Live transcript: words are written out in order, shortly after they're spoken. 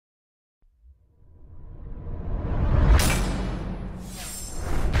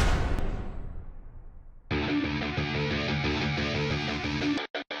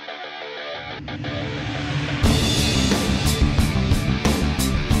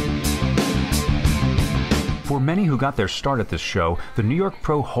many who got their start at this show, the New York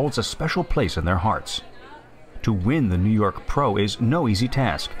Pro holds a special place in their hearts. To win the New York Pro is no easy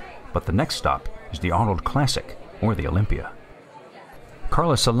task, but the next stop is the Arnold Classic or the Olympia.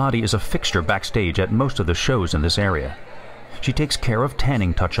 Carla Salati is a fixture backstage at most of the shows in this area. She takes care of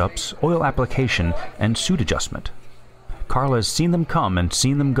tanning touch-ups, oil application, and suit adjustment. Carla has seen them come and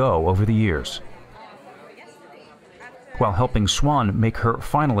seen them go over the years. While helping Swann make her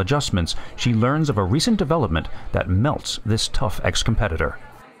final adjustments, she learns of a recent development that melts this tough ex-competitor.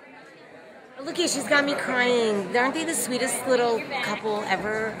 Look, she's got me crying. Aren't they the sweetest little couple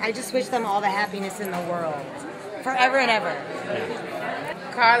ever? I just wish them all the happiness in the world. Forever and ever.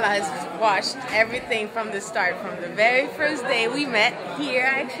 Carla has watched everything from the start, from the very first day we met here,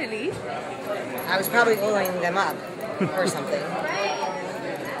 actually. I was probably oiling them up or something.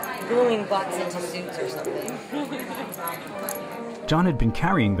 Gluing butts into suits or something. John had been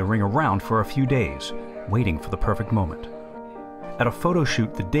carrying the ring around for a few days, waiting for the perfect moment. At a photo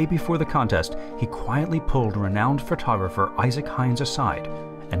shoot the day before the contest, he quietly pulled renowned photographer Isaac Hines aside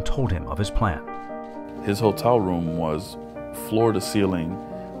and told him of his plan. His hotel room was floor-to-ceiling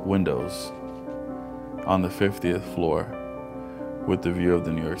windows on the 50th floor with the view of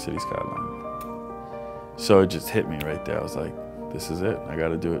the New York City skyline. So it just hit me right there. I was like, this is it. I got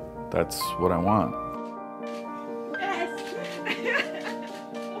to do it. That's what I want. Yes.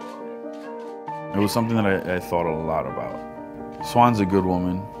 It was something that I thought a lot about. Swann's a good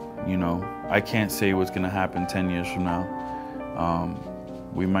woman, you know. I can't say what's going to happen 10 years from now.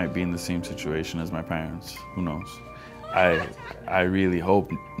 We might be in the same situation as my parents. Who knows? I really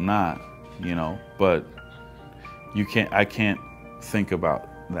hope not, you know, but I can't think about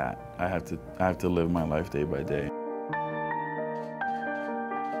that. I have to live my life day by day.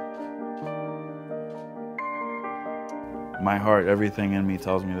 My heart, everything in me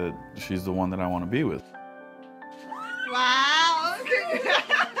tells me that she's the one that I want to be with. Wow!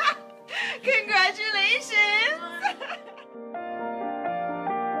 Congratulations!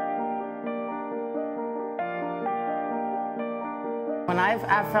 When I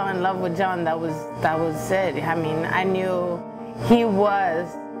fell in love with John, that was it. I mean, I knew he was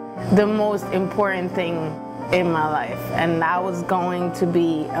the most important thing in my life, and that was going to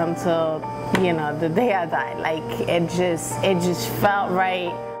be until, you know, the day I died. Like, it just felt right,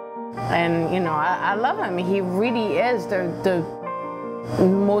 and, you know, I love him. He really is the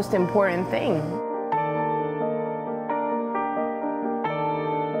most important thing.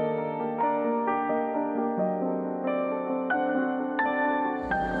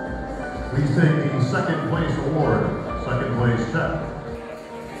 Please take the second place award, second place check,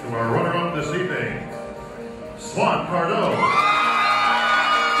 to our runner-up this evening, Swann Cardo.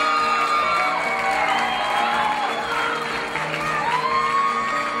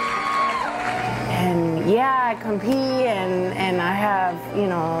 And yeah, I compete and I have, you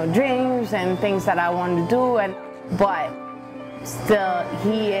know, dreams and things that I want to do, but still,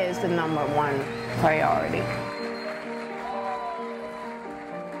 he is the #1 priority.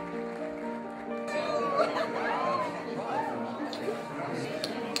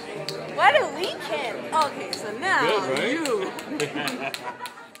 What a weekend! Okay, so now Good, right? you.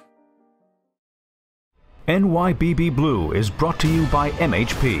 NYBB Blue is brought to you by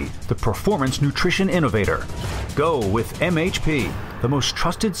MHP, the performance nutrition innovator. Go with MHP, the most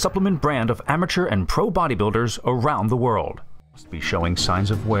trusted supplement brand of amateur and pro bodybuilders around the world. Must be showing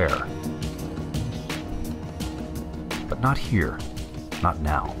signs of wear. But not here, not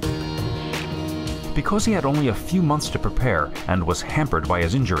now. Because he had only a few months to prepare and was hampered by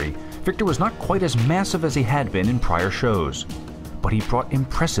his injury, Victor was not quite as massive as he had been in prior shows. But he brought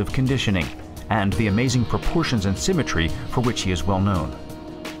impressive conditioning and the amazing proportions and symmetry for which he is well known.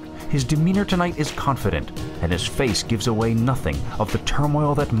 His demeanor tonight is confident, and his face gives away nothing of the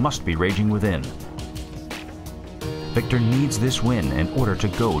turmoil that must be raging within. Victor needs this win in order to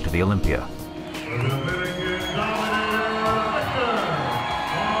go to the Olympia.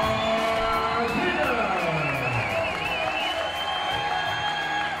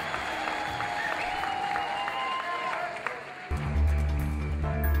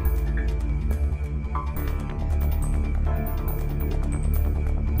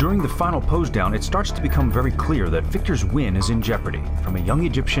 During the final pose down, it starts to become very clear that Victor's win is in jeopardy from a young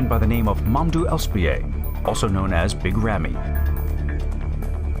Egyptian by the name of Mamdou Elspieh, also known as Big Ramy.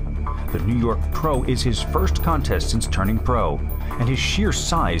 The New York Pro is his first contest since turning pro, and his sheer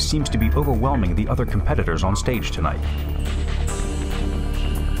size seems to be overwhelming the other competitors on stage tonight.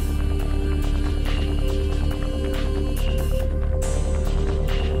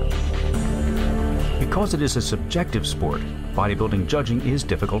 Because it is a subjective sport, bodybuilding judging is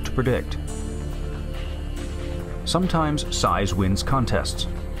difficult to predict. Sometimes size wins contests,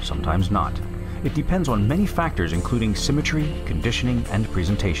 sometimes not. It depends on many factors including symmetry, conditioning, and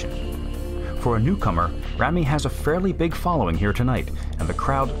presentation. For a newcomer, Ramy has a fairly big following here tonight, and the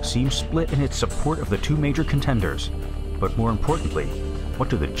crowd seems split in its support of the two major contenders. But more importantly, what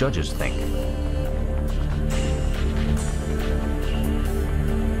do the judges think?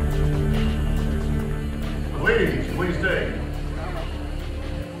 Ladies, please take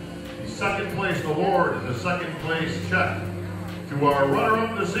the second place award and the second place check to our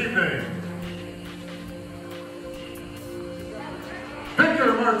runner-up this evening,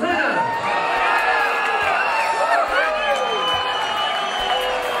 Victor Martinez.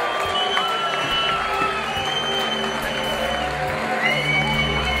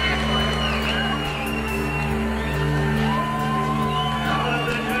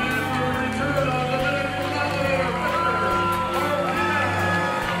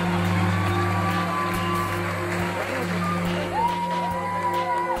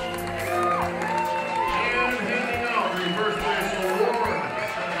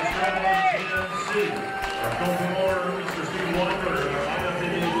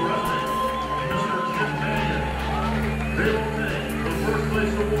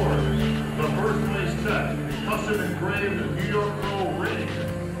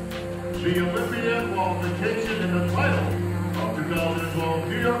 The Olympiad qualification in the title of 2012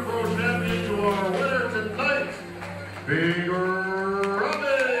 New York Pro Champion to our winner tonight, Big Robbie.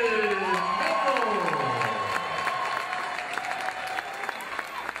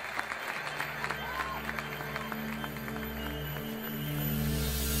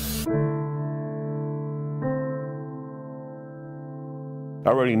 I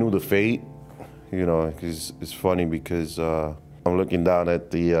already knew the fate, you know, 'cause it's funny because I'm looking down at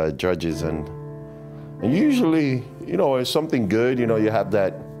the judges, and usually, you know, it's something good. You know, you have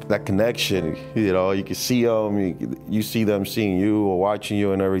that connection. You know, you can see them, you see them seeing you or watching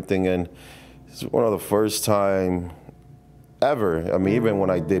you and everything. And it's one of the first time ever. I mean, even when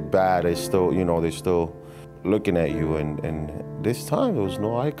I did bad, they still, you know, they're still looking at you. And this time there was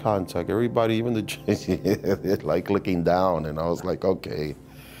no eye contact. Everybody, even the judges, like looking down. And I was like, okay,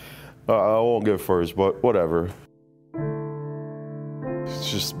 I won't get first, but whatever. It's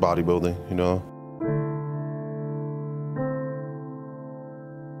just bodybuilding, you know.